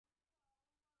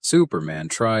Superman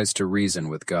tries to reason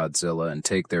with Godzilla and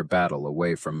take their battle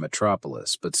away from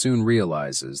Metropolis, but soon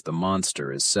realizes the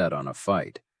monster is set on a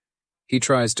fight. He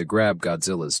tries to grab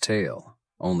Godzilla's tail,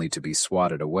 only to be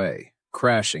swatted away,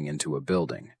 crashing into a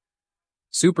building.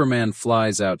 Superman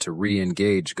flies out to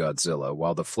re-engage Godzilla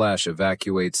while the Flash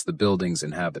evacuates the building's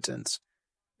inhabitants,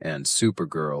 and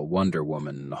Supergirl, Wonder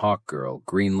Woman, Hawkgirl,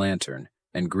 Green Lantern,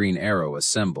 and Green Arrow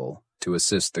assemble to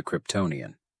assist the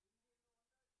Kryptonian.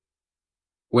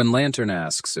 When Lantern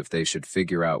asks if they should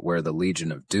figure out where the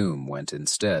Legion of Doom went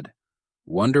instead,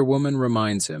 Wonder Woman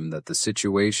reminds him that the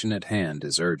situation at hand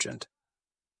is urgent.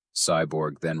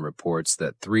 Cyborg then reports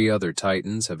that 3 other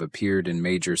Titans have appeared in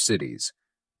major cities: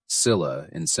 Scylla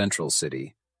in Central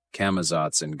City,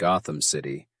 Camazotz in Gotham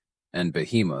City, and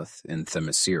Behemoth in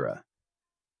Themyscira.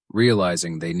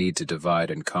 Realizing they need to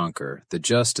divide and conquer, the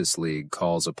Justice League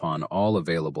calls upon all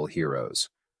available heroes.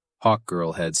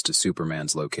 Hawkgirl heads to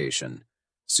Superman's location.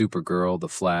 Supergirl, the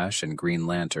Flash, and Green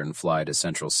Lantern fly to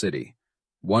Central City.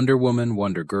 Wonder Woman,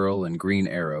 Wonder Girl, and Green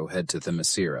Arrow head to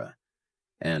Themyscira.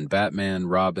 And Batman,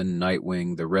 Robin,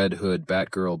 Nightwing, the Red Hood,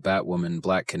 Batgirl, Batwoman,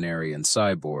 Black Canary, and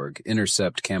Cyborg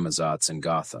intercept Camazotz in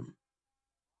Gotham.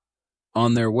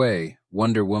 On their way,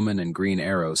 Wonder Woman and Green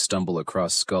Arrow stumble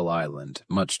across Skull Island,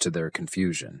 much to their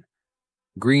confusion.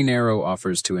 Green Arrow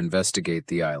offers to investigate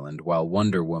the island while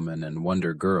Wonder Woman and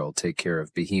Wonder Girl take care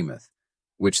of Behemoth,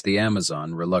 which the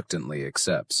Amazon reluctantly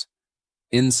accepts.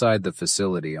 Inside the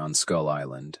facility on Skull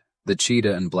Island, the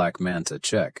Cheetah and Black Manta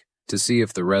check to see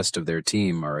if the rest of their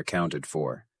team are accounted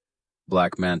for.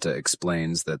 Black Manta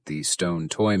explains that the stone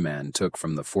Toyman took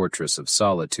from the Fortress of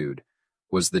Solitude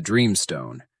was the Dream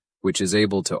Stone, which is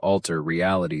able to alter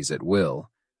realities at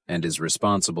will and is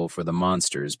responsible for the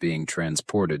monsters being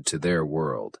transported to their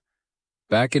world.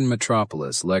 Back in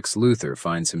Metropolis, Lex Luthor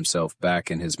finds himself back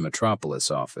in his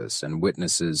Metropolis office and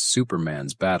witnesses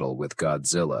Superman's battle with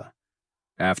Godzilla.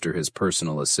 After his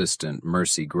personal assistant,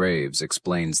 Mercy Graves,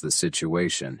 explains the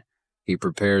situation, he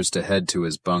prepares to head to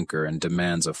his bunker and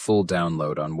demands a full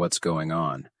download on what's going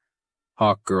on.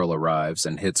 Hawkgirl arrives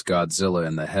and hits Godzilla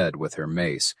in the head with her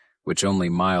mace, which only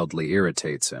mildly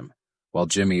irritates him, while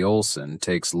Jimmy Olsen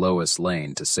takes Lois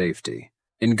Lane to safety.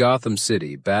 In Gotham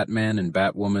City, Batman and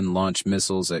Batwoman launch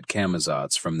missiles at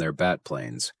Camazotz from their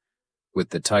Batplanes,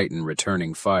 with the Titan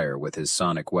returning fire with his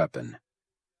sonic weapon.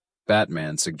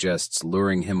 Batman suggests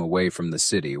luring him away from the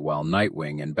city while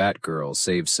Nightwing and Batgirl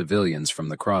save civilians from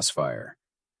the crossfire.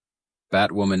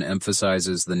 Batwoman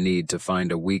emphasizes the need to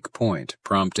find a weak point,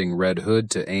 prompting Red Hood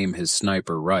to aim his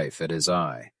sniper rifle at his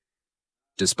eye.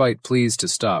 Despite pleas to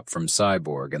stop from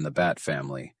Cyborg and the Bat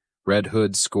family, Red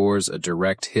Hood scores a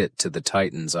direct hit to the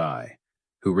Titan's eye,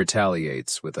 who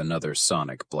retaliates with another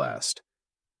sonic blast.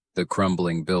 The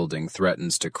crumbling building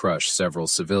threatens to crush several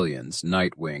civilians,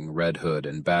 Nightwing, Red Hood,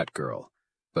 and Batgirl,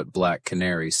 but Black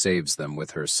Canary saves them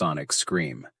with her sonic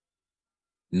scream.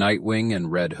 Nightwing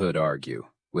and Red Hood argue,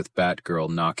 with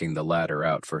Batgirl knocking the latter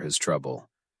out for his trouble.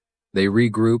 They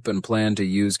regroup and plan to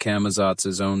use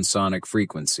Camazotz's own sonic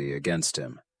frequency against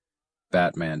him.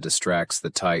 Batman distracts the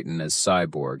Titan as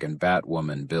Cyborg and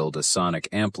Batwoman build a sonic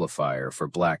amplifier for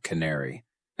Black Canary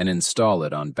and install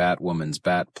it on Batwoman's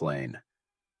Batplane.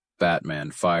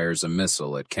 Batman fires a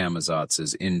missile at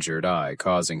Camazotz's injured eye,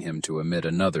 causing him to emit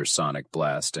another sonic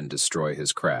blast and destroy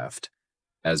his craft.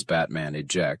 As Batman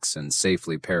ejects and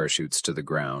safely parachutes to the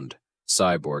ground,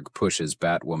 Cyborg pushes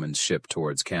Batwoman's ship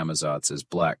towards Camazotz's as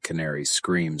Black Canary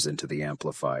screams into the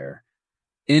amplifier,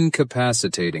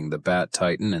 incapacitating the Bat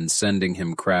Titan and sending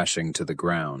him crashing to the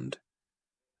ground.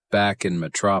 Back in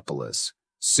Metropolis,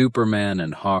 Superman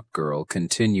and Hawkgirl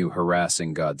continue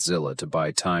harassing Godzilla to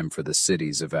buy time for the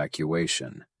city's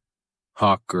evacuation.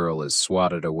 Hawkgirl is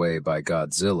swatted away by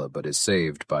Godzilla but is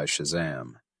saved by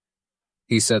Shazam.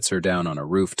 He sets her down on a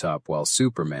rooftop while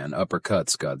Superman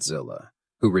uppercuts Godzilla,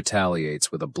 who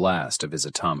retaliates with a blast of his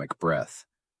atomic breath.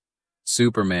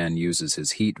 Superman uses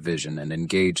his heat vision and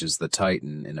engages the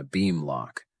Titan in a beam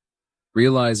lock.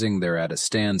 Realizing they're at a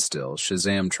standstill,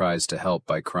 Shazam tries to help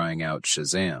by crying out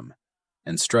 "Shazam!"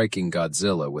 and striking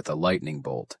Godzilla with a lightning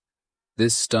bolt.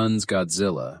 This stuns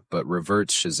Godzilla, but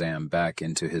reverts Shazam back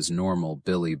into his normal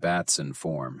Billy Batson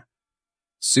form.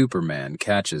 Superman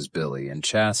catches Billy and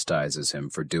chastises him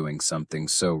for doing something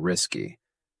so risky.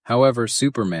 However,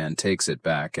 Superman takes it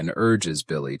back and urges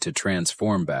Billy to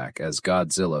transform back as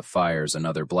Godzilla fires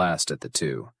another blast at the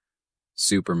two.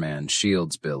 Superman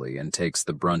shields Billy and takes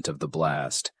the brunt of the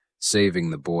blast, saving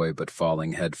the boy but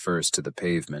falling headfirst to the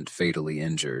pavement, fatally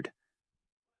injured.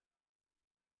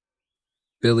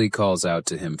 Billy calls out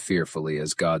to him fearfully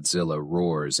as Godzilla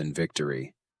roars in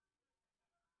victory.